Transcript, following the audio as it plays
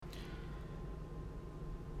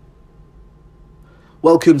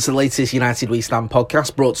Welcome to the latest United We Stand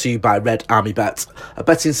podcast, brought to you by Red Army Bet, a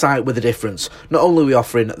betting site with a difference. Not only are we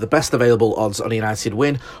offering the best available odds on a United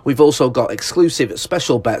win, we've also got exclusive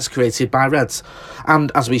special bets created by Reds.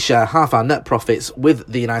 And as we share half our net profits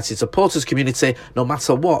with the United supporters community, no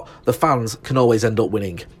matter what, the fans can always end up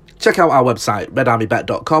winning. Check out our website,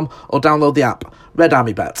 redarmybet.com, or download the app, Red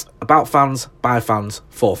Army Bet. About fans, by fans,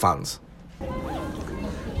 for fans.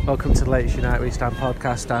 Welcome to the latest United We Stand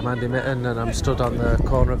podcast. I'm Andy Mitten and I'm stood on the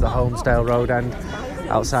corner of the Holmesdale Road end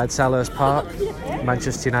outside Selhurst Park.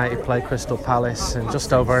 Manchester United play Crystal Palace in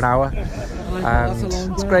just over an hour, and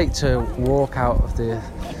it's great to walk out of the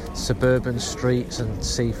suburban streets and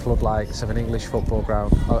see floodlights of an English football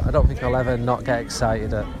ground. I don't think I'll ever not get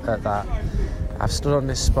excited at that. I've stood on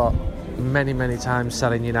this spot many times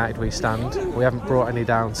selling United We Stand. We haven't brought any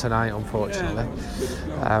down tonight, unfortunately,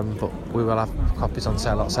 but we will have copies on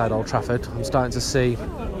sale outside Old Trafford. I'm starting to see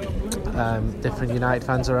different United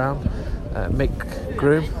fans around. Mick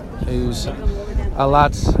Groom, who's a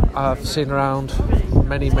lad I've seen around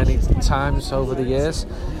many times over the years,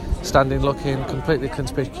 standing looking completely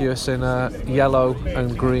conspicuous in a yellow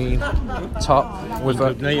and green top with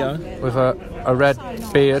a red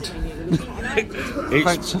beard.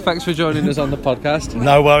 Thanks for joining us on the podcast.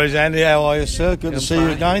 No worries, Andy. How are you, sir? Good to see you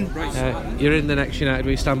again. You're in the next United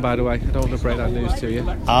We Stand, by the way. I don't want to break that news to you.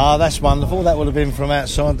 That's wonderful. That would have been from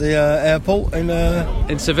outside the airport in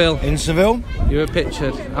Seville. In Seville. You were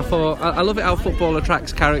pictured. I thought, I love it how football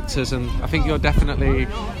attracts characters, and I think you're definitely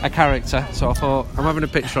a character. So I thought, I'm having a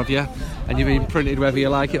picture of you, and you've been printed whether you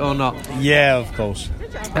like it or not. Yeah, of course.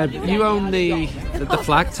 You own the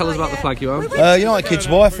flag. Tell us about the flag you own. United Kids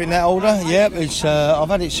Wife in that order. Yeah, it's I've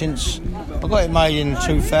had it since I got it made in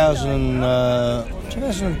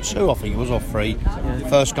 2002. I think it was, or 3. Yeah.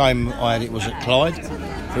 First game I had it was at Clyde.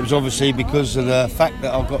 It was obviously because of the fact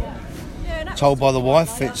that I got told by the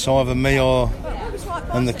wife it's either me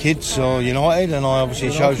and the kids or United, and I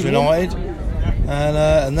obviously chose United.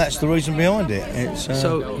 And that's the reason behind it.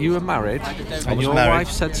 So you were married, and your wife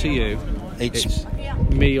said to you, "It's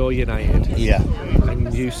me or United." Yeah.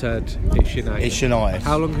 And you said it's United. It's United.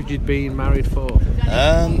 How long had you been married for?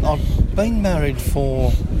 I've been married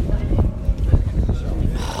for,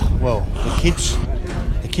 well, the kids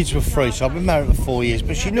were 3, so I've been married for 4 years.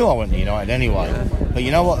 But she knew I went to United anyway. Yeah. But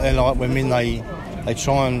you know what they're like, women, they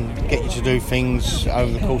try and get you to do things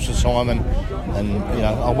over the course of time, and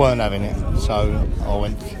I weren't having it, so I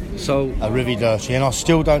went a rivy dirty, and I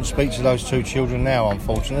still don't speak to those 2 children now,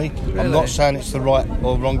 unfortunately. Really? I'm not saying it's the right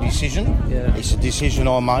or wrong decision. Yeah. It's a decision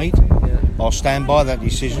I made. Yeah. I'll stand by that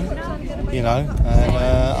decision, and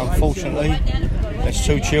unfortunately there's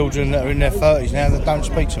 2 children that are in their 30s now that don't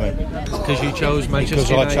speak to me. Because you chose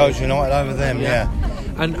Manchester United? Because I chose United over them, yeah.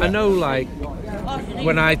 And I know,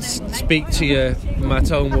 when I speak to you, my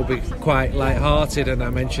tone will be quite light-hearted, and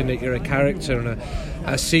I mention that you're a character, and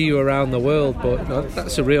I see you around the world, but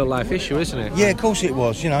that's a real life issue, isn't it? Yeah, of course it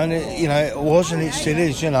was. And it was, and it still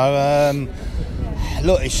is.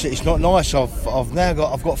 Look, it's not nice. I've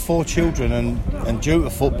got 4 children, and due to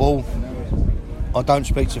football, I don't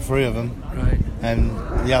speak to 3 of them. Right. And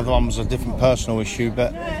the other one was a different personal issue,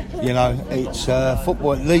 but it's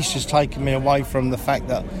football at least has taken me away from the fact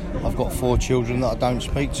that I've got 4 children that I don't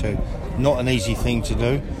speak to. Not an easy thing to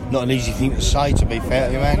do, not an easy thing to say, to be fair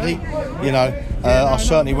to you, Andy. I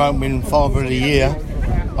certainly won't win Father of the Year.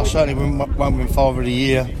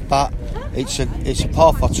 But it's a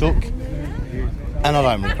path I took, and I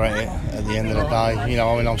don't regret it at the end of the day.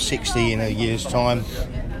 I'm 60 in a year's time.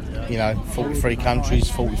 43 countries,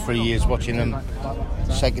 43 years watching them,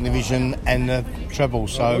 second division and the treble.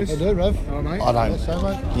 So I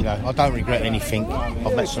don't regret anything.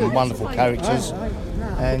 I've met some wonderful characters,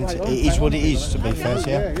 and it is what it is, to be fair to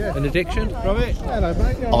you. An addiction? I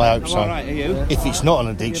hope so. If it's not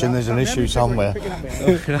an addiction, there's an issue somewhere.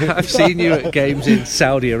 I've seen you at games in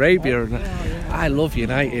Saudi Arabia, and I love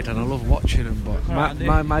United and I love watching them, but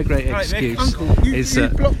my great excuse is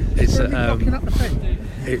that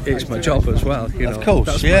it's my job as well. Of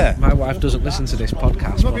course, yeah. My wife doesn't listen to this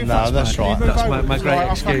podcast. But that's right. That's my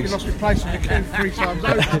great excuse.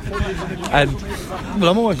 And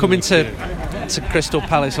I'm always coming to Crystal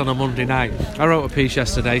Palace on a Monday night. I wrote a piece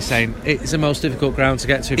yesterday saying it's the most difficult ground to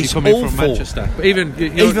get to if you're coming from Manchester. But even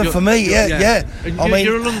for me, yeah.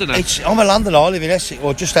 You're a Londoner. I'm a Londoner. I live in Essex,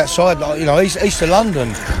 or just outside, east of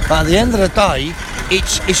London. But at the end of the day,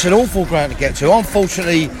 it's an awful ground to get to.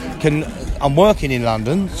 Unfortunately, I'm working in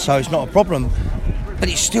London, so it's not a problem. But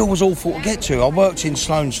it still was awful to get to. I worked in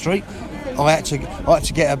Sloane Street. I had to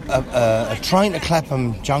get a train to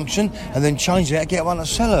Clapham Junction and then change it to get one at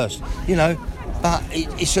Selhurst. But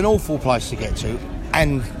it's an awful place to get to.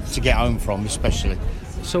 and to get home from, especially.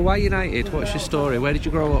 So why United? What's your story? Where did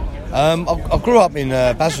you grow up? I grew up in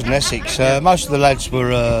Basildon, Essex. Most of the lads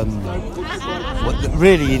were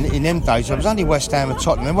really in them days. I was only West Ham and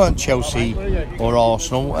Tottenham. They weren't Chelsea or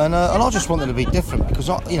Arsenal, and I just wanted to be different because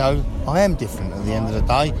I am different at the end of the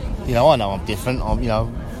day. I know I'm different. I'm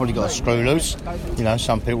probably got a screw loose.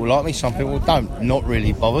 Some people like me, some people don't. Not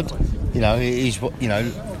really bothered. It is what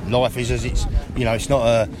life is as it's. It's not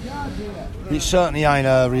a. It certainly ain't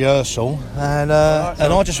a rehearsal, and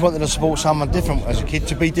I just wanted to support someone different as a kid,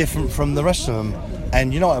 to be different from the rest of them.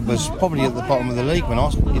 And United was probably at the bottom of the league when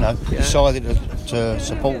I, decided to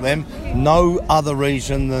support them. No other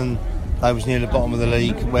reason than they was near the bottom of the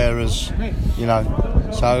league. Whereas,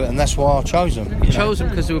 and that's why I chose them. You chose them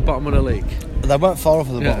because they were bottom of the league. They weren't far off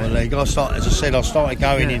of the bottom of the league. I started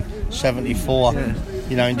going in '74.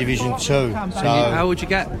 In Division 2. So how would you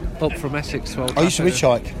get up from Essex to Old I used to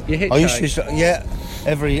hitchhike. You hitchhike?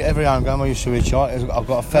 Every home game I used to hitchhike. I've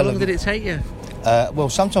got a fella. How long did it take you? Well,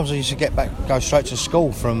 sometimes I used to go straight to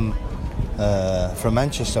school from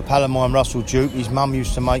Manchester. Pal of mine, Russell Duke, his mum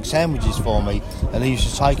used to make sandwiches for me, and he used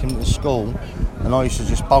to take them to school, and I used to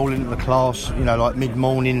just bowl into the class, like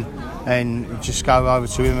mid-morning, and just go over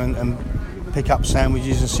to him and pick up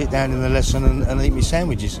sandwiches and sit down in the lesson and eat my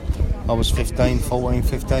sandwiches. I was 15,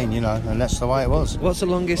 and that's the way it was. What's the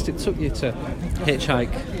longest it took you to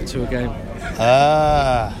hitchhike to a game?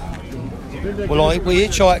 Well, I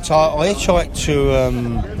hitchhiked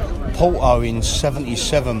to Porto in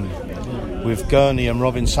 '77 with Gurney and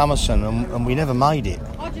Robin Summerson, and we never made it.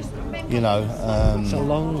 It's a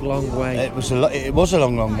long way. It was a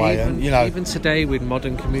long way, even today with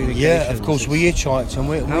modern communications. Yeah, of course, we hitchhiked,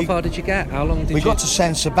 and how far did you get? How long did you? We got to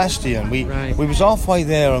San Sebastian. We was halfway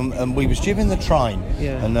there, and we was given the train.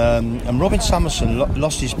 Yeah. And Robin Summerson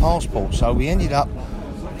lost his passport, so we ended up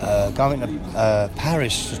going to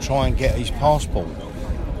Paris to try and get his passport.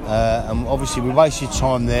 And obviously we wasted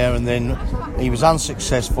time there, and then he was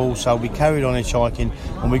unsuccessful, so we carried on hitchhiking,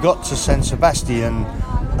 and we got to San Sebastian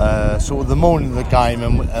sort of the morning of the game,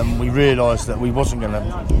 and we realised that we wasn't going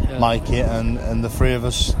to make it, and the three of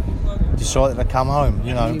us decided to come home.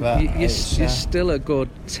 You're still a good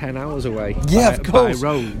 10 hours away. Yeah, of course. By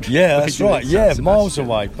road. Yeah, that's right. Yeah, miles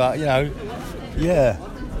away, but yeah.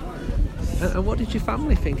 And what did your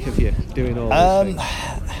family think of you doing all this?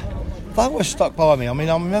 They were stuck by me. I mean,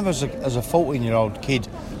 I remember as a 14-year-old kid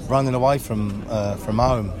running away from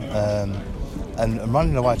home and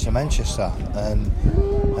running away to Manchester, and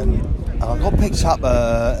I got picked up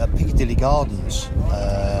at Piccadilly Gardens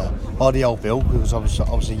by the old Bill, who was I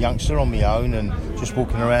was a youngster on my own and just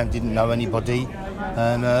walking around, didn't know anybody,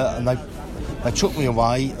 and they took me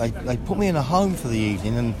away. They put me in a home for the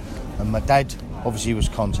evening, and my dad obviously was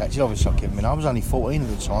contacted. Obviously I gave him. I was only 14 at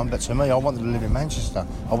the time, but to me, I wanted to live in Manchester.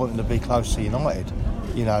 I wanted to be close to United,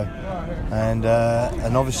 and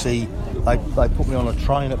obviously they put me on a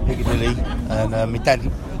train at Piccadilly, and my dad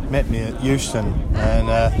met me at Euston, and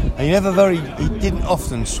he didn't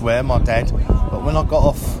often swear, my dad, but when I got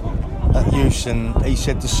off at Euston, he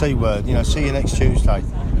said the C word, see you next Tuesday.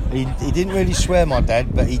 He didn't really swear, my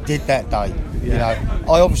dad, but he did that day.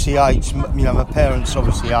 I obviously aged. My parents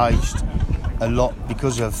obviously aged a lot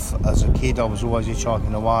because of, as a kid, I was always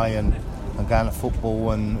hitchhiking away and going to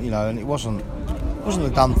football, and and it wasn't a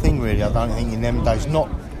done thing really. I don't think in them days. Not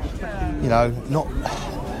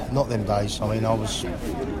them days. I mean, I was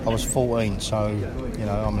 14, so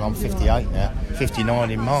I'm 58 now,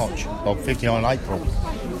 59 in March, or 59 in April.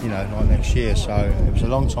 Like next year. So it was a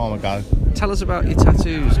long time ago. Tell us about your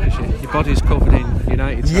tattoos, because your body's covered in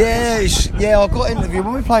United tattoos. Yeah, I got interviewed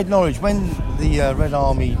when we played Norwich, when the Red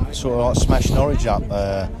Army sort of smashed Norwich up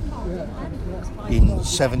in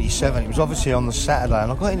 '77. It was obviously on the Saturday,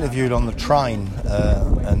 and I got interviewed on the train,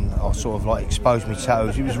 and I sort of exposed my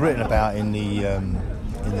tattoos. It was written about in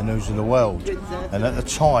the News of the World, and at the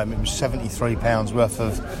time it was £73 worth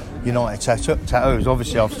of United tattoos.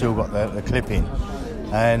 Obviously I've still got the clipping.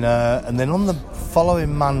 And then on the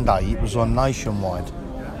following Monday, it was on Nationwide.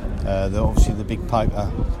 Obviously, the big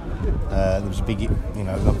paper. There was a big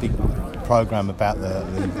programme about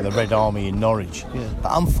the Red Army in Norwich. Yeah.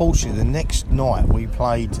 But unfortunately, the next night we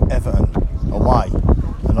played Everton away,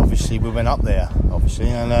 and obviously we went up there.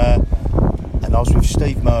 And I was with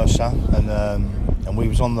Steve Mercer, and we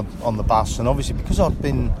was on the bus. And obviously, because I'd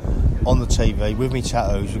been on the TV with me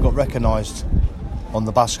tattoos, we got recognised on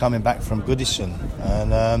the bus coming back from Goodison,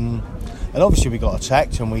 and obviously we got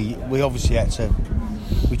attacked, and we obviously had to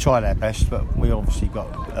we tried our best, but we obviously got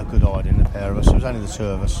a good eye in the pair of us. It was only the two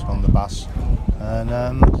of us on the bus. And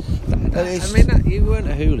you weren't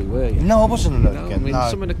a hoolie, were you? No, I wasn't a hooligan. No,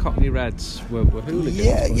 some of the Cockney Reds were hooligans.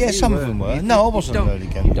 Yeah, some of them were. No, I wasn't a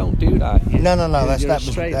hooligan. You don't do that.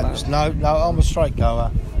 No. I'm a straight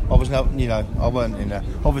goer. I was not, I weren't in there.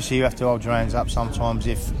 Obviously, you have to hold your hands up sometimes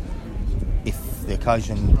if the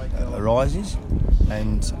occasion arises,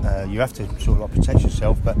 and you have to sort of protect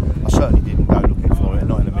yourself. But I certainly didn't go looking for it.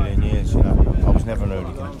 Not in a million years. I was never an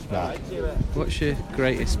hooligan. No. What's your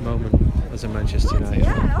greatest moment as a Manchester United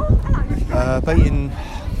fan?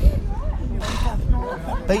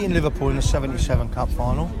 Beating Liverpool in the '77 Cup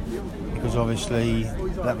final, because obviously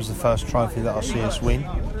that was the first trophy that I see us win.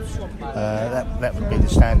 That would be the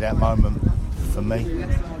standout moment for me,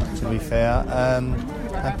 to be fair. And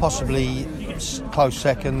possibly close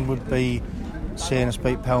second would be seeing us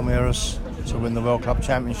beat Palmeiras to win the World Club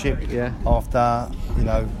Championship. Yeah. After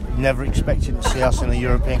never expecting to see us in a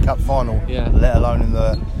European Cup final, let alone in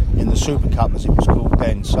the Super Cup as it was called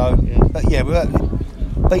then. So, but yeah,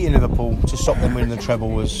 beating Liverpool to stop them winning the treble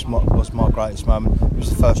was my greatest moment. It was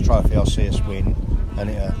the first trophy I'll see us win, and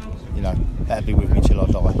that'd be with me till I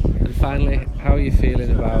die. And finally, how are you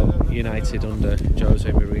feeling about United under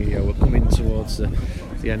Jose Mourinho? We're coming towards the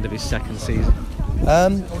end of his second season.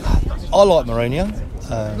 I like Mourinho.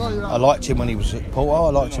 I liked him when he was at Porto. I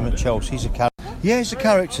liked him at Chelsea. He's a character. Yeah, he's a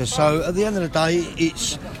character. So at the end of the day,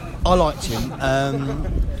 I liked him.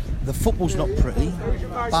 The football's not pretty,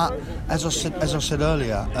 but as I said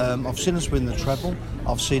earlier, I've seen us win the treble.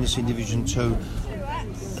 I've seen us in Division 2.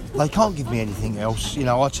 They can't give me anything else.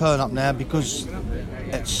 I turn up now because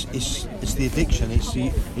it's the addiction.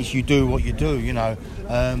 It's you do what you do.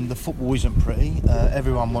 The football isn't pretty.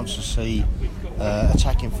 Everyone wants to see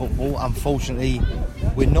attacking football. Unfortunately,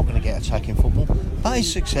 we're not going to get attacking football. But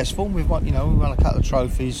he's successful. We've won a couple of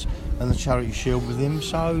trophies and the Charity Shield with him.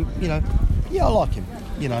 So I like him.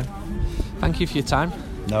 Thank you for your time.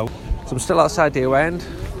 No. So I'm still outside the away end.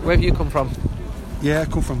 Where have you come from? Yeah, I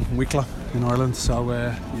come from Wicklow in Ireland,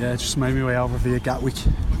 so just made my way over via Gatwick.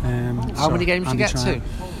 How many games do you get to?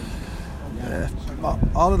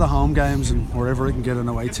 All of the home games and wherever I can get an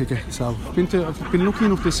away ticket. So I've been lucky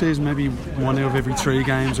enough this season, maybe one out of every 3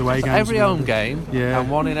 games away games. Every home game, and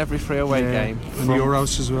one in every 3 away game. And the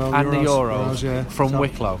Euros as well. And the Euros from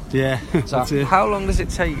Wicklow. Yeah, that's it. How long does it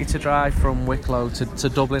take you to drive from Wicklow to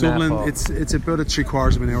Dublin Airport? It's about a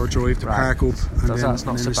 3/4 of an hour drive to park up. And so that's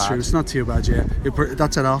not so bad. It's not too bad,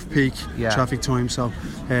 That's at off-peak traffic time, so...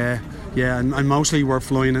 and mostly we're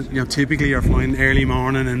flying, typically you're flying early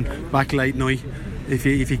morning and back late night if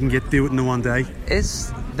you can do it in the one day.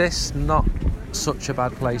 Is this not such a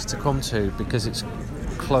bad place to come to because it's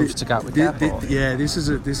close to Gatwick Airport? This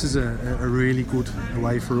is a really good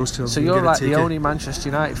way for us to. So you're like the only Manchester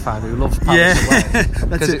United fan who loves Palace away.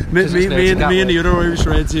 That's it. Me and the other Irish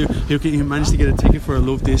Reds who managed to get a ticket for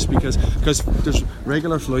love this because there's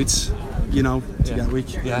regular flights, to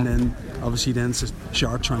Gatwick, and then obviously then it's a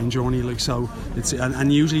short train journey, so it's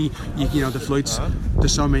and usually the flights,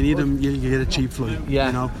 there's so many of them, you get a cheap flight.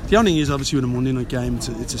 The only thing is obviously with a Monday night game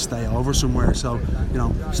it's a stay over somewhere, so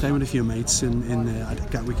stay with a few mates in at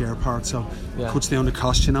Gatwick Airport, so cuts down the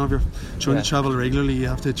cost. If you're trying to travel regularly, you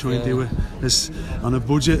have to try and do it on a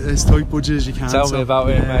budget, as tight budget as you can. Tell me about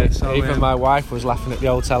it, mate. So, even my wife was laughing at the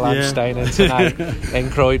hotel I'm staying in tonight in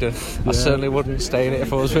Croydon. I certainly wouldn't stay in it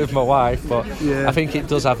if I was with my wife, but I think it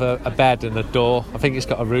does have a bed and a door. I think it's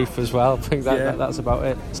got a roof as well. I think that's about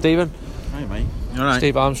it. Stephen? Hey mate, all right.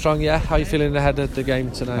 Steve Armstrong, how are you feeling ahead of the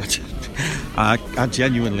game tonight? I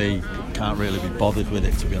genuinely can't really be bothered with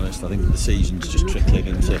it, to be honest. I think the season's just trickling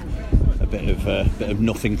into a bit of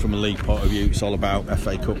nothing from a league point of view. It's all about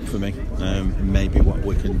FA Cup for me. Maybe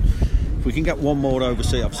if we can get one more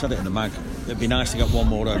overseas, I've said it in the mag, it'd be nice to get one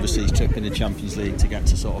more overseas trip in the Champions League to get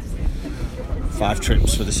to sort of 5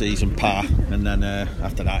 trips for the season par, and then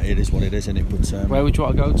after that it is what it is, isn't it? But where would you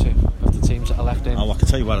want to go to of the teams that are left in? I can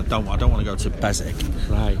tell you where I don't want to go to Bezic,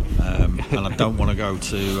 right? And I don't want to go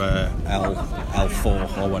to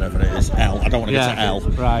L4 or whatever it is. I don't want to get to L.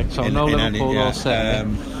 Right. So no Liverpool or City.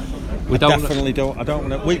 I don't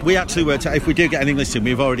want to. We actually if we do get an English team,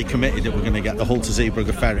 we've already committed that we're going to get the Hull to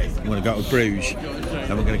Zeebrugge ferry. We're going to go to Bruges,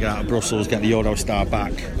 then we're going to get out of Brussels, get the Eurostar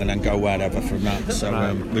back, and then go wherever from that.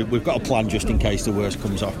 So we've got a plan just in case the worst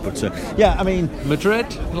comes off. But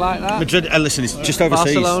Madrid, like that. Madrid. Listen, it's just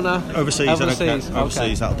overseas. Barcelona. Overseas. That'll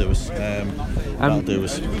do us. That'll do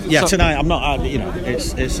us. Yeah, tonight I'm not.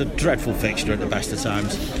 It's a dreadful fixture at the best of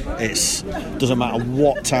times. It doesn't matter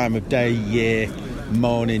what time of day, year,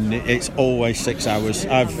 morning, it's always 6 hours.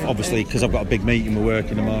 I've obviously, because I've got a big meeting with work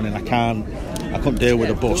in the morning, I can't I couldn't deal with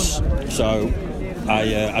a bus, so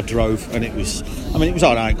I drove, and it was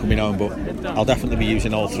all right coming home, but I'll definitely be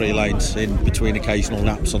using all 3 lanes in between occasional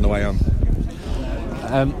naps on the way home.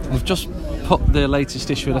 We've just put the latest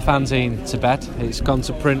issue of the fanzine to bed. It's gone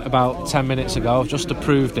to print about 10 minutes ago. I've just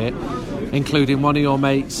approved it, including one of your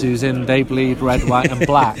mates who's in They Bleed Red, White and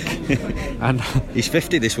Black. And he's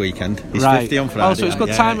 50 this weekend. He's right. 50 on Friday. Oh, so it's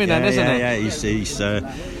good timing then, isn't it? Yeah, it's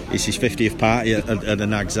his 50th party at the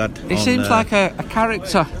Nag's Head. He seems like a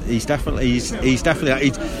character. He's definitely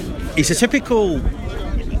he's a typical.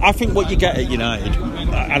 I think what you get at United,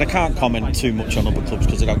 and I can't comment too much on other clubs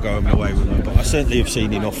because I don't go home and away with them, but I certainly have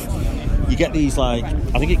seen enough. You get these, like,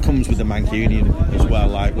 I think it comes with the Mancunian as well,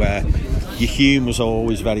 like, where your humour's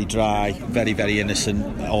always very dry, very, very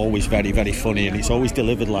innocent, always very, very funny, and it's always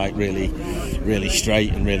delivered like really, really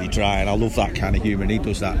straight and really dry, and I love that kind of humour, and he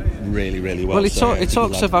does that really, really well. Well, he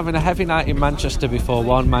talks of having a heavy night in Manchester before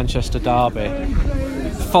one Manchester derby,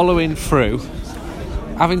 following through,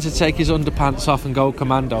 having to take his underpants off and go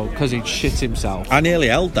commando because he'd shit himself. I nearly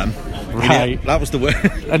held them. Right. That was the word.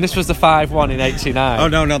 And this was the 5-1 in '89. Oh,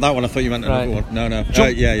 no, not that one. I thought you meant another one. No.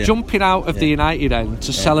 Jumping out of the United end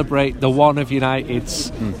to celebrate the one of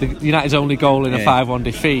United's only goal in a 5-1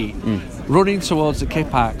 defeat, running towards the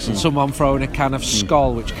Kippax and someone throwing a can of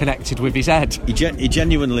Skol which connected with his head. He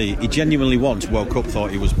genuinely once woke up,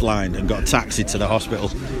 thought he was blind, and got a taxi to the hospital.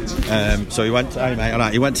 So he went. Hey mate, all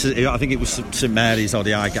right. He went to. I think it was St Mary's or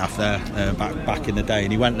the IGAF there back in the day,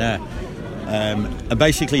 and he went there. And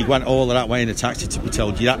basically he went all of that way in a taxi to be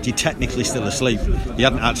told you're actually technically still asleep. He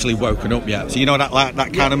hadn't actually woken up yet. So you know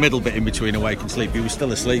that kind of middle bit in between awake and sleep, he was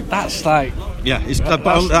still asleep. That's like... Yeah,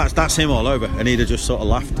 that's him all over. And he'd have just sort of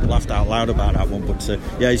laughed out loud about that one. But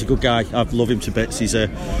he's a good guy. I love him to bits. He's a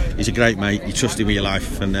great mate. You trust him with your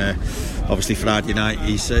life. And obviously Friday night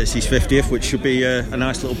it's his 50th, which should be a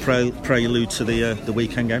nice little prelude to the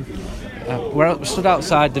weekend game. We're stood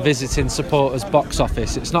outside the visiting supporters box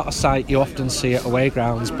office. It's not a sight you often see at away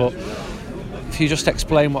grounds, but if you just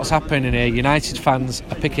explain what's happening here, United fans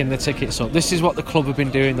are picking the tickets up. This is what the club have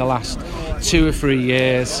been doing the last 2 or 3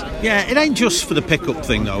 years. Yeah, it ain't just for the pick-up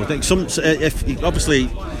thing though. I think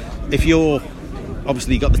if you're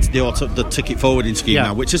obviously you got the ticket forwarding scheme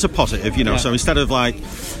now, which is a positive, so instead of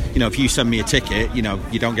if you send me a ticket, you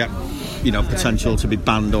don't get potential to be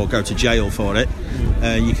banned or go to jail for it.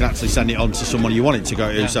 You can actually send it on to someone you want it to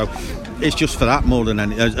go to. So it's just for that more than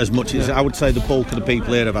as much as I would say the bulk of the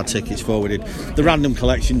people here have had tickets forwarded. The random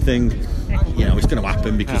collection thing, it's going to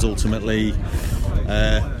happen because ultimately,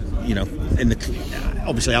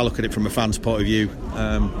 obviously I look at it from a fan's point of view.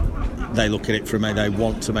 They look at it from they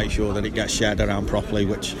want to make sure that it gets shared around properly,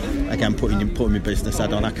 which again putting my business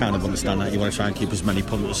head on, I kind of understand that. You want to try and keep as many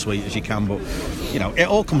punters sweet as you can, but it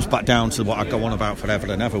all comes back down to what I go on about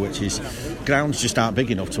forever and ever, which is grounds just aren't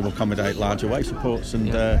big enough to accommodate large away supports,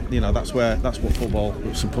 and that's what football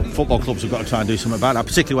clubs have got to try and do something about that,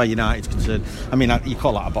 particularly where United's concerned. I mean, you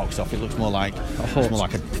call that a box off, it looks more like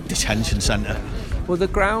a detention centre. Well, the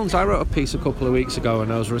grounds, I wrote a piece a couple of weeks ago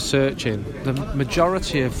and I was researching, the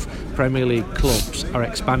majority of Premier League clubs are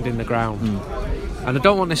expanding the ground. And I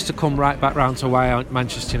don't want this to come right back round to why aren't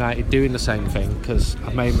Manchester United doing the same thing, because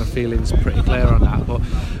I've made my feelings pretty clear on that. But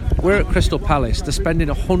we're at Crystal Palace, they're spending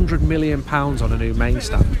 £100 million on a new main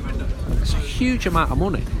stand. It's a huge amount of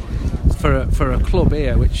money for a club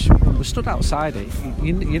here, which we're stood outside it.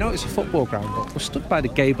 It's a football ground, but we're stood by the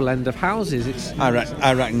gable end of houses. I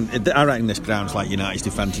reckon this ground's like United's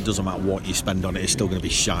defence. It doesn't matter what you spend on it, it's still going to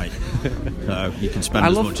be shite. So you can spend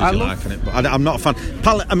as much as you like on it. But I'm not a fan.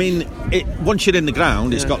 Once you're in the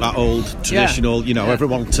ground, it's got that old traditional.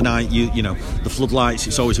 Everyone tonight. The floodlights.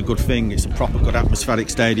 It's always a good thing. It's a proper good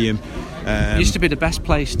atmospheric stadium. It used to be the best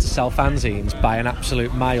place to sell fanzines by an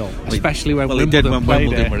absolute mile, especially when Wimbledon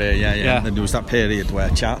were here. Yeah. And there was that period where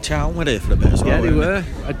Charlton were here for a bit as well. Yeah, they were.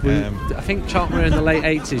 I think Charlton were in the late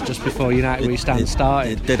 80s, just before United We Stand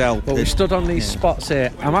started. It did help. But we stood on these spots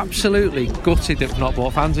here. I'm absolutely gutted that we've not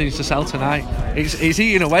bought fanzines to sell tonight. It's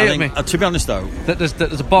eating away at me. To be honest, though, there's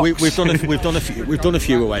a box. We've done a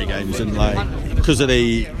few away games, and because of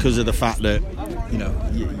the fact that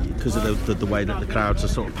because of the way that the crowds are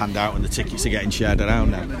sort of panned out and the tickets are getting shared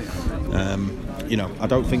around now. you know, I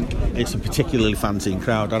don't think it's a particularly fancying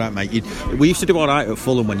crowd. I don't, mate. We used to do all right at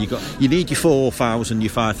Fulham when you need your 4,000, your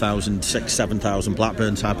 5,000, 6,000, 7,000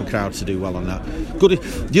 Blackburn type of crowd to do well on that. Good.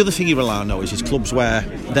 The other thing you rely on though is clubs where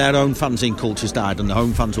their own fanzine culture's died and the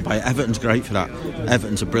home fans will pay. Everton's great for that.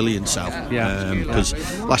 Everton's a brilliant sell. Because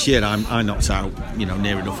last year I knocked out, you know,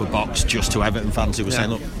 near enough a box just to Everton fans who were saying,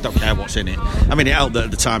 look, don't care what's in it. I mean, it helped that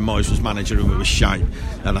at the time Moyes was manager and we were shite,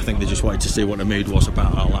 and I think they just wanted to see what the mood was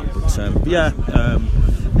about all that. But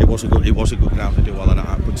it was a good ground to do all of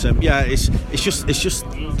that. But it's just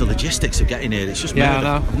the logistics of getting here. It's just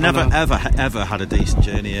never ever had a decent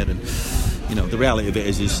journey here. And you know, the reality of it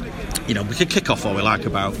is you know, we could kick off all we like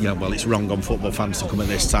about, you know, well, it's wrong on football fans to come at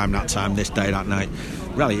this time, this day, that night.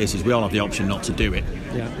 The reality is we all have the option not to do it.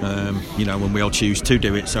 You know, when we all choose to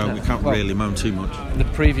do it, so we can't really moan too much. The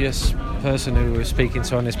previous person who we were speaking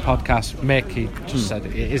to on this podcast, Mick, he just said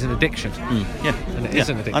it is an addiction. And it is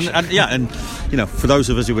an addiction. And you know, for those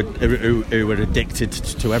of us who are addicted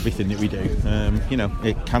to everything that we do, you know,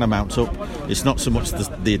 it kind of mounts up. It's not so much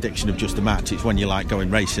the addiction of just the match, it's when you like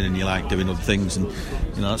going racing and you like doing other things, and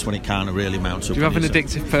you know, that's when it kind of really mounts up. Do you have an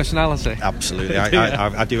addictive personality? Absolutely.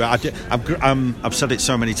 I do. I've said it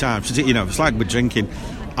so many times. You know, it's like with drinking.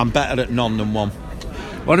 I'm better at none than one.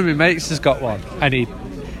 One of my mates has got one, and he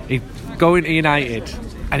going to United,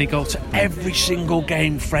 and he'd go to every single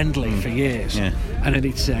game friendly for years, and then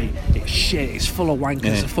he'd say it's shit, it's full of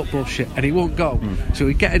wankers, of football shit, and he won't go. So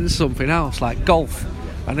he'd get into something else like golf,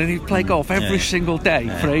 and then he'd play golf every single day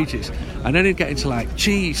for ages, and then he'd get into like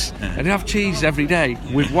cheese, and he'd have cheese every day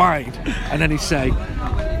with wine, and then he'd say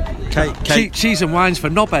cheese and wines for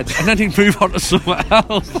knobheads, and then he'd move on to somewhere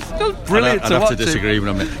else. That's brilliant. I'd have to disagree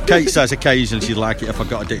with him. Kate says occasionally she'd like it if I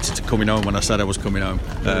got addicted to coming home when I said I was coming home,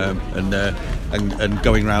 and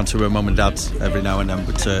going round to her mum and dad's every now and then.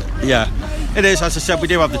 But it is, as I said, we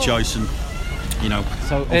do have the choice, and you know,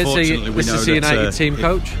 so unfortunately we know that United team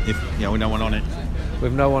coach. If with no one on it.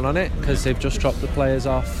 With no one on it, because they've just dropped the players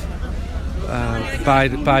off by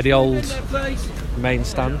the old main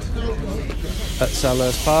stand at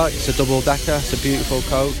Selhurst Park. It's a double decker, it's a beautiful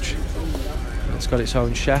coach. It's got its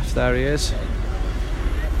own chef, there he is,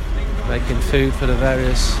 making food for the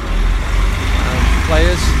various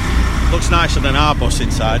players. Looks nicer than our bus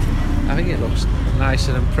inside. I think it looks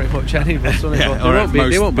nicer than pretty much any bus, doesn't it?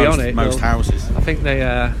 They won't be on it. Most houses. I think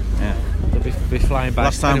they'll be flying back.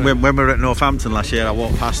 Last time anyway. when we were at Northampton last year, I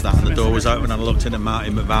walked past that and the door was open and I looked in and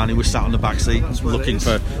Martin McVarney was sat on the back seat looking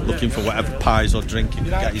for whatever pies or drink he could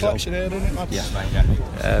get his own.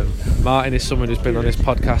 Martin is someone who's been on this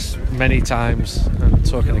podcast many times and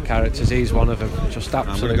talking to characters. He's one of them. Just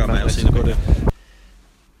absolutely fantastic.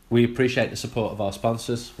 We appreciate the support of our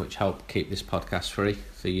sponsors, which help keep this podcast free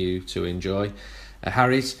for you to enjoy.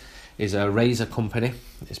 Harry's is a razor company.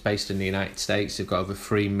 It's based in the United States. They've got over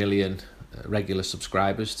 3 million regular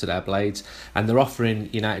subscribers to their blades, and they're offering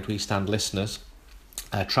United We Stand listeners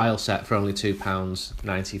a trial set for only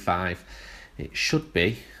 £2.95. It should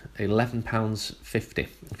be £11.50.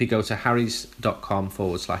 If you go to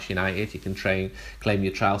harrys.com/United, you can claim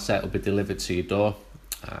your trial set. It'll be delivered to your door.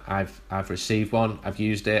 I've received one. I've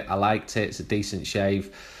used it. I liked it. It's a decent shave.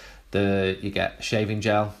 You get shaving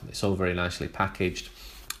gel. It's all very nicely packaged,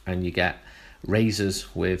 and you get razors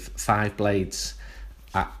with 5 blades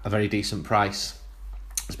at a very decent price,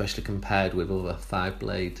 especially compared with other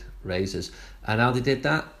 5-blade razors. And how they did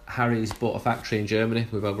that, Harry's bought a factory in Germany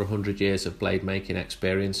with over 100 years of blade making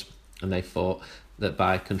experience, and they thought that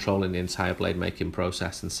by controlling the entire blade making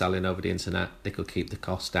process and selling over the internet, they could keep the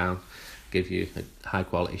cost down, give you a high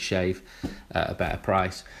quality shave at a better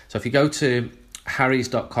price. So if you go to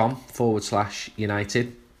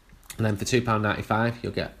harrys.com/United, and then for £2.95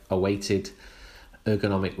 you'll get a weighted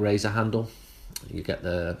ergonomic razor handle. You get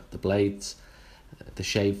the blades, the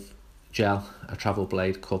shave gel, a travel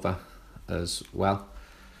blade cover as well.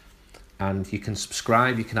 And you can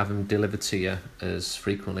subscribe, you can have them delivered to you as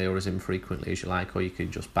frequently or as infrequently as you like, or you can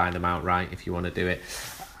just buy them outright if you want to do it.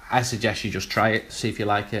 I suggest you just try it, see if you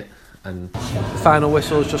like it. And the final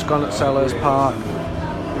whistle's just gone at Selhurst Park.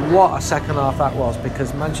 What a second half that was,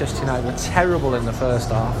 because Manchester United were terrible in the first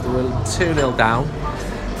half. They were 2-0 down,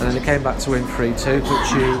 and then they came back to win 3-2,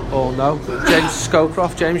 which you all know. James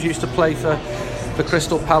Scowcroft, James used to play for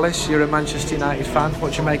Crystal Palace. You're a Manchester United fan.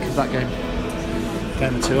 What do you make of that game?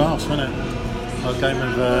 Game of 2 halves, wasn't it? A game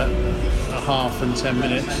of a half and 10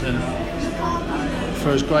 minutes, and for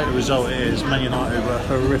as great a result it is, Man United were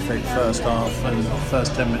horrific first half and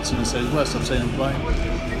first 10 minutes of the season. Worst I've seen them play.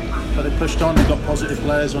 But they pushed on, they got positive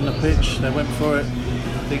players on the pitch, they went for it.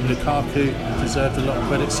 think Lukaku deserved a lot of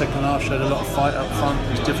credit. Second half showed a lot of fight up front.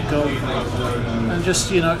 It was difficult, and just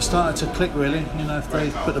it started to click really. If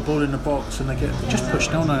they put the ball in the box and they get just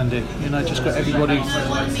pushed on Andy, just got everybody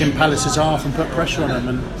in Palace's half and put pressure on them,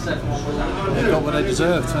 and they got what they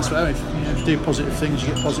deserved. That's what if you do positive things,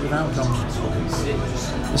 you get positive outcomes.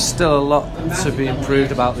 There's still a lot to be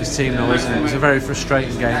improved about this team though, isn't it? It was a very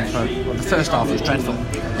frustrating game. The first half was dreadful.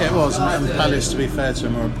 Yeah, it was, and Palace, to be fair to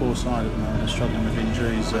them, are a poor side at the moment. They're struggling with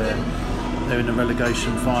injuries. They're in a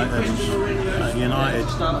relegation fight, and United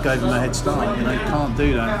gave them a head start. You can't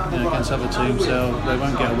do that against other teams. They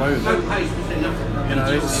won't get away with it.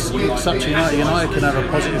 It's up to United. United can have a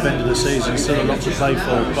positive end of the season, still a lot to play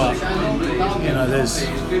for, but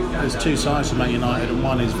there's two sides to Man United, and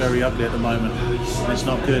one is very ugly at the moment. It's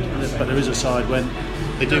not good, but there is a side when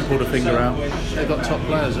they do pull the finger out. They've got top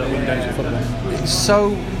players that win games of football. It's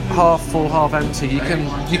so half full, half empty. You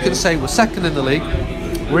can say we're second in the league,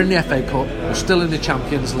 we're in the FA Cup, we're still in the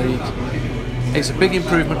Champions League. It's a big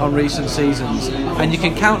improvement on recent seasons, and you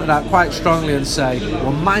can counter that quite strongly and say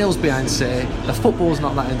we're miles behind City, the football's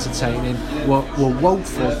not that entertaining, we're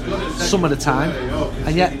woeful some of the time,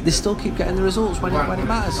 and yet they still keep getting the results when it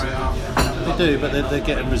matters. They do, but they're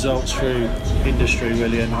getting results through industry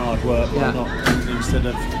really and hard work, not instead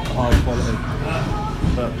of high quality.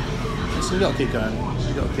 But so you've got to keep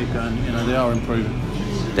going. They are improving.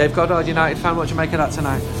 Dave Goddard, United fan, what do you make of that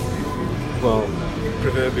tonight? Well,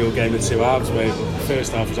 proverbial game of two halves, mate. The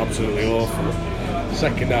first half was absolutely awful.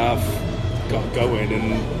 Second half got going,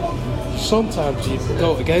 and sometimes you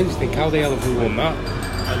go to games and think, how the hell have we won that?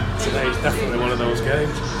 And today's definitely one of those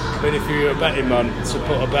games. I mean, if you were a betting man, to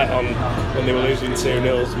put a bet on when they were losing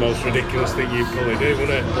 2-0 is the most ridiculous thing you'd probably do,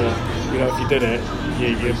 wouldn't it? But, if you did it,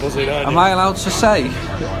 you're buzzing, aren't you? Am I allowed to say? You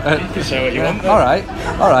can say what you want. All right,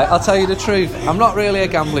 I'll tell you the truth. I'm not really a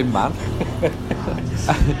gambling man.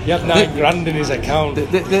 He had $9,000 in his account.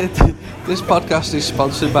 This podcast is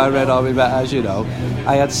sponsored by Red Army Bet, as you know.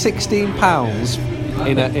 I had £16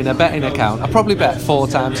 in a betting account. I probably bet 4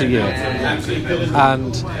 times a year,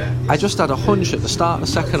 and I just had a hunch at the start of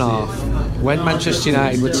the second half when Manchester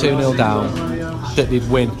United were 2-0 down that they'd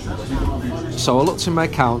win. So I looked in my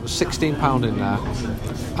account, £16 in there,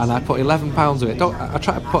 and I put £11 of it. I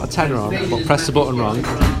tried to put a tenner on, but pressed the button wrong,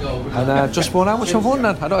 and just won. How much I've won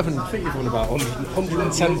then? I think you've won about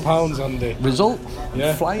 £110, Andy. Result?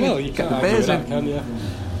 Yeah. Flying. Well, you get the beers in. Can you?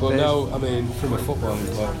 But no, I mean, from a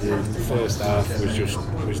footballing point of view, the first half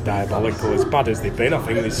was diabolical, as bad as they've been, I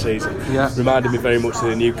think, this season. Yeah. Reminded me very much of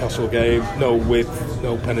the Newcastle game. No width,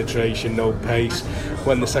 no penetration, no pace.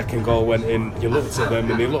 When the second goal went in, you looked at them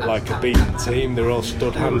and they looked like a beaten team. They were all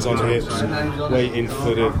stood, hands on hips, waiting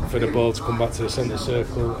for the ball to come back to the centre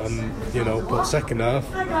circle. And but second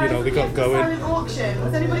half, they got going.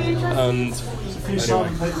 And anyway, just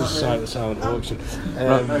silent auction.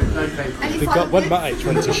 When Matic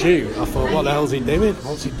went to shoot, I thought, what the hell's he doing?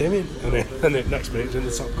 What's he doing? And then next minute's in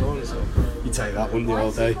the top corner. So you take that, wouldn't you,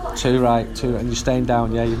 all day? Too right, and you're staying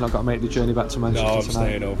down, yeah? You've not got to make the journey back to Manchester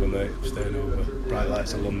tonight? No, I'm staying over, mate. I'm staying over. Bright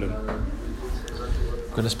lights of London. I'm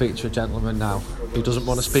going to speak to a gentleman now. He doesn't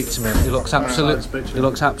want to speak to me. He looks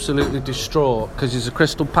absolutely distraught because he's a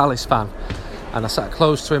Crystal Palace fan, and I sat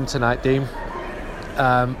close to him tonight, Dean.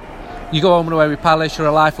 You go home and away with Palace. You're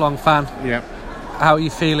a lifelong fan. Yeah. How are you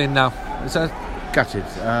feeling now? Gutted.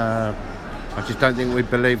 I just don't think we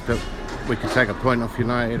believed that we could take a point off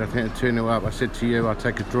United. I think at 2-0 up, I said to you, I'll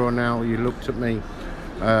take a draw now. You looked at me.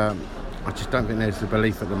 I just don't think there's the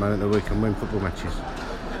belief at the moment that we can win football matches.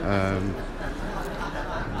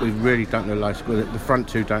 We really don't look like scoring. The front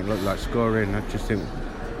two don't look like scoring. I just think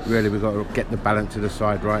really we've got to get the balance of the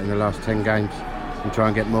side right in the last 10 games and try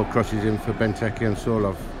and get more crosses in for Benteke and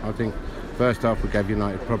Sorloth. I think first half we gave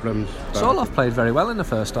United problems. Sorloth played very well in the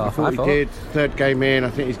first half. I thought he did. Third game in, I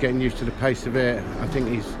think he's getting used to the pace of it. I think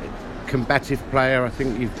he's a combative player. I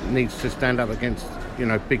think he needs to stand up against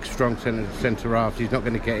big strong centre halves. He's not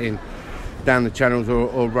going to get in down the channels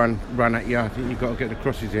or run at you. I think you've got to get the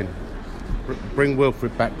crosses in. Bring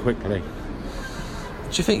Wilfred back quickly.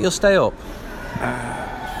 Do you think you'll stay up?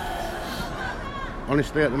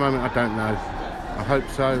 Honestly, at the moment, I don't know. I hope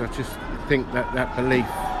so. I just think that belief,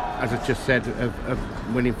 as I just said,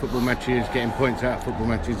 of winning football matches, getting points out of football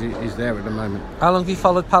matches is there at the moment. How long have you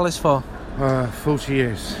followed Palace for? 40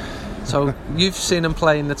 years. So you've seen them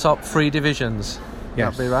play in the top 3 divisions?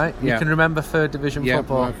 Yes. That'd be right? You can remember 3rd division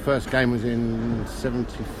football? My first game was in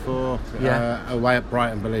 74, away at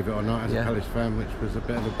Brighton, believe it or not, as a Palace fan, which was a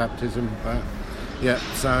bit of a baptism. But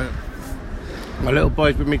so My little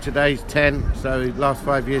boy's with me today, he's 10, so the last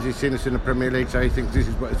 5 years he's seen us in the Premier League, so he thinks this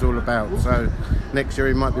is what it's all about. So next year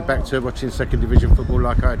he might be back to watching second division football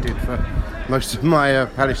like I did for most of my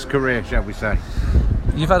Palace career, shall we say.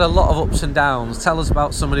 You've had a lot of ups and downs. Tell us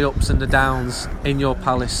about some of the ups and the downs in your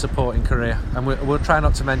Palace supporting career. And we'll try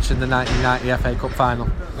not to mention the 1990 FA Cup final.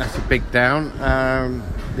 That's a big down.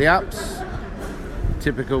 The ups,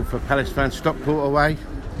 typical for Palace fans, Stockport away.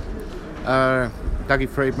 Dougie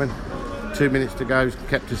Freedman, 2 minutes to go,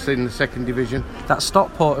 kept us in the second division. That's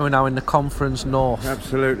Stockport who are now in the Conference North.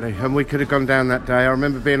 Absolutely, and we could have gone down that day. I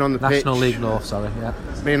remember being on the pitch. National League North, sorry, yeah.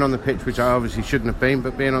 Being on the pitch, which I obviously shouldn't have been,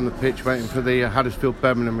 but being on the pitch waiting for the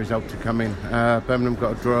Huddersfield-Birmingham result to come in. Birmingham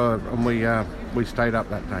got a draw and we stayed up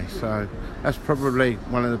that day. So that's probably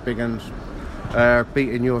one of the big ones.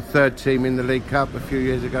 Beating your third team in the League Cup a few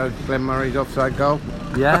years ago, Glenn Murray's offside goal.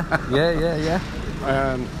 Yeah.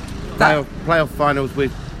 Playoff finals,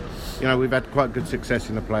 we've had quite good success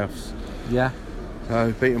in the playoffs. Yeah.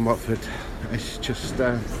 So beating Watford, it's just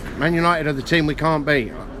Man United are the team we can't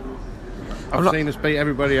beat. I've seen us beat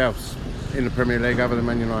everybody else in the Premier League other than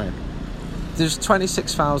Man United. There's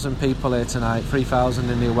 26,000 people here tonight, 3,000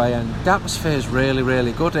 in the away end. The atmosphere is really,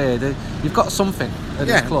 really good here. You've got something at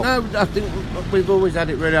this club. No, I think we've always had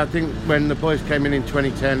it really. I think when the boys came in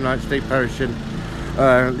 2010, like Steve Parish and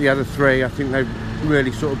the other three, I think they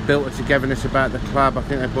really sort of built a togetherness about the club. I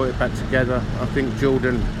think they brought it back together. I think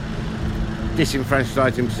Jordan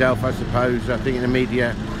disenfranchised himself, I suppose. I think in the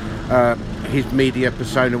media, his media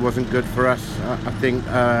persona wasn't good for us. I think...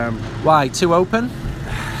 Why? Too open?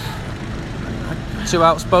 Too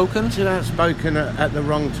outspoken? Too outspoken at the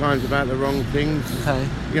wrong times about the wrong things. Okay.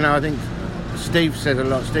 I think Steve says a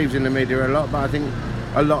lot. Steve's in the media a lot, but I think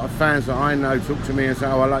a lot of fans that I know talk to me and say,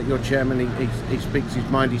 I like your chairman, he speaks his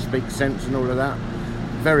mind, he speaks sense and all of that.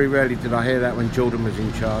 Very rarely did I hear that when Jordan was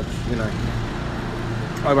in charge,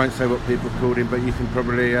 I won't say what people called him, but you can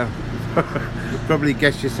probably probably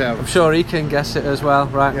guess yourself. I'm sure he can guess it as well.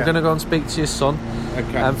 Right, I'm going to go and speak to your son.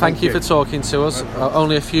 Okay. Thank you for talking to us.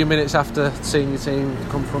 Only a few minutes after seeing your team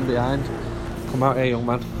come from behind. Come out here, young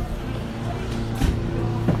man.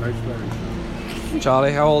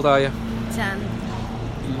 Charlie, how old are you? 10.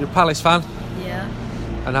 You're a Palace fan? Yeah.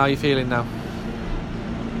 And how are you feeling now?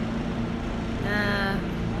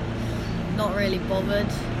 Not really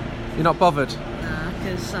bothered. You're not bothered? Nah,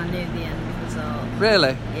 because I knew the end result.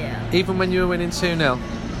 Really? Yeah. Even when you were winning 2-0?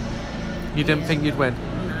 You didn't think you'd win?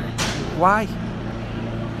 No. Why?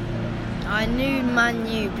 I knew Man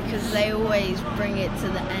U because they always bring it to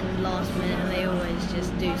the end last minute and they always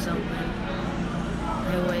just do something.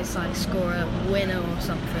 They always score a winner or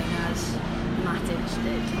something as Matic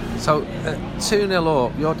did. So 2-0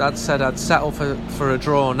 up, your dad said I'd settle for a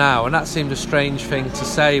draw now, and that seemed a strange thing to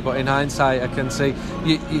say, but in hindsight I can see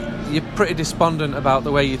you're pretty despondent about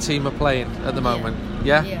the way your team are playing at the moment.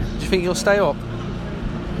 Yeah? Yeah. Do you think you'll stay up?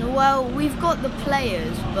 Well, we've got the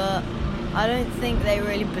players, but I don't think they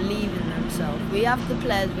really believe in themselves. We have the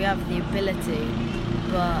players, we have the ability,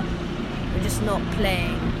 but we're just not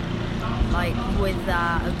playing with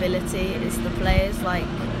that ability. It's the players,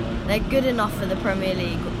 they're good enough for the Premier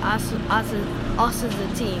League. Us as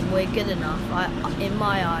a team, we're good enough, in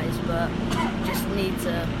my eyes, but just need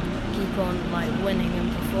to keep on winning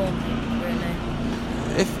and performing,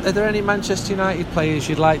 really. Are there any Manchester United players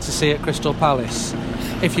you'd like to see at Crystal Palace?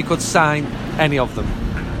 If you could sign any of them?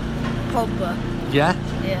 Pogba. Yeah?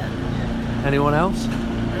 Yeah. Anyone else?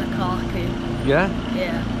 Lukaku. Yeah?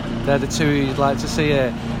 Yeah. They're the two you'd like to see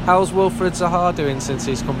here. How's Wilfried Zaha doing since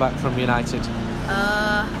he's come back from United?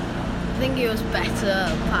 I think he was better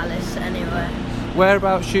at Palace anyway.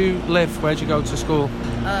 Whereabouts you live? Where'd you go to school?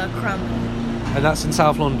 Cranmore. And that's in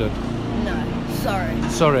South London? No, Surrey.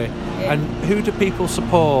 Surrey. Yeah. And who do people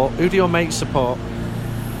support? Who do your mates support?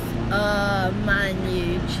 Man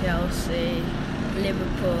U, Chelsea,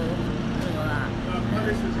 Liverpool, all that.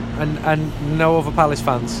 And no other Palace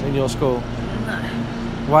fans in your school? No.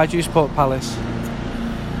 Why do you support Palace?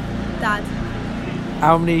 Dad.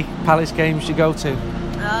 How many Palace games do you go to?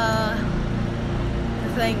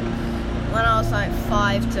 I think when I was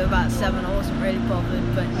 5 to about 7 I wasn't really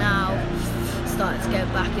bothered, but now starting to get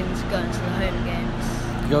back into going to the home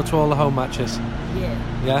games. You go to all the home matches?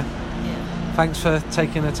 Yeah. Yeah? Yeah. Thanks for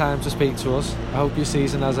taking the time to speak to us. I hope your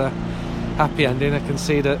season has a happy ending. I can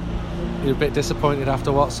see that you're a bit disappointed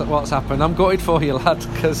after what's happened. I'm gutted for you, lad,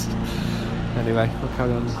 because... Anyway, we'll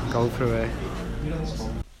carry on, go through it.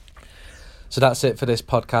 So that's it for this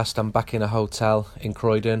podcast. I'm back in a hotel in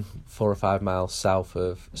Croydon, 4 or 5 miles south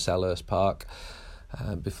of Selhurst Park,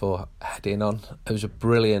 before heading on. It was a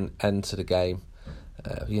brilliant end to the game.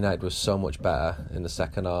 United was so much better in the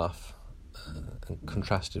second half. and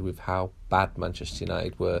contrasted with how bad Manchester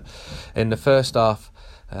United were. In the first half,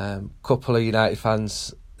 couple of United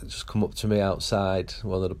fans just come up to me outside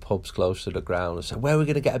one of the pubs close to the ground and said, "Where are we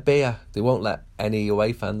going to get a beer? They won't let any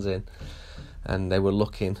away fans in." And they were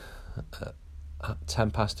looking at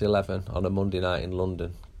 11:10 on a Monday night in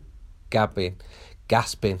London,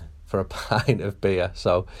 gasping for a pint of beer.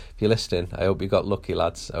 So if you're listening, I hope you got lucky,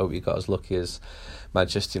 lads. I hope you got as lucky as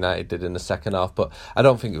Manchester United did in the second half. But I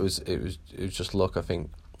don't think it was just luck. I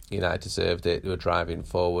think United deserved it. They were driving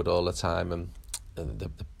forward all the time, and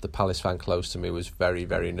the Palace fan close to me was very,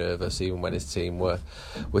 very nervous, even when his team were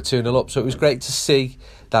 2-0 up. So it was great to see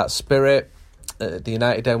that spirit. The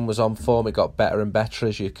United end was on form. It got better and better,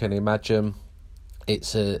 as you can imagine.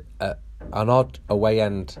 It's an odd away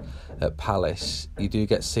end at Palace. You do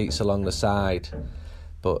get seats along the side,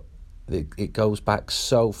 but it goes back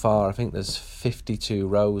so far. I think there's 52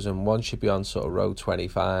 rows, and one should be on sort of row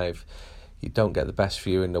 25. You don't get the best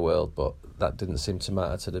view in the world, but that didn't seem to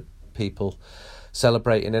matter to the people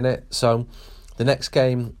celebrating in it. So the next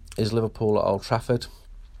game is Liverpool at Old Trafford,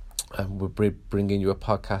 and we'll be bringing you a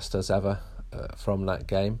podcast as ever from that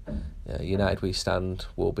game. United We Stand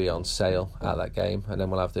will be on sale at that game, and then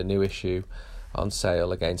we'll have the new issue on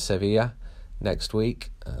sale against Sevilla next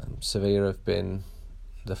week. Sevilla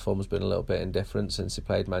the form's been a little bit indifferent since they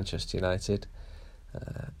played Manchester United.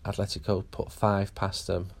 Atletico put 5 past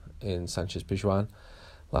them in Sanchez Pizjuan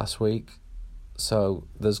last week, so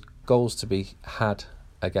there's goals to be had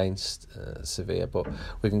against Sevilla, but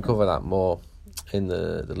we can cover that more in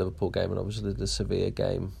the Liverpool game and obviously the Sevilla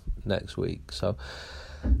game next week. So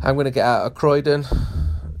I'm going to get out of Croydon.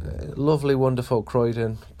 Lovely, wonderful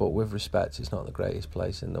Croydon, but with respect, it's not the greatest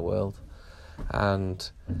place in the world,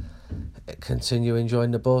 and continue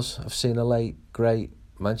enjoying the buzz of seeing a late, great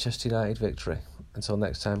Manchester United victory. Until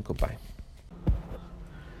next time, goodbye.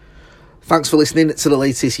 Thanks for listening to the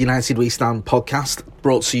latest United We Stand podcast,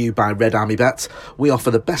 brought to you by Red Army Bet. We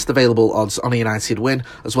offer the best available odds on a United win,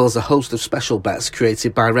 as well as a host of special bets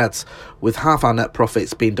created by Reds. With half our net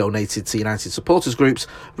profits being donated to United supporters groups,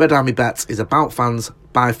 Red Army Bet is about fans,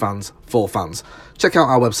 by fans, for fans. Check out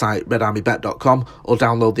our website, redarmybet.com, or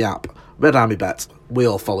download the app. Red Army Bet, we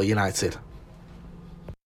all follow United.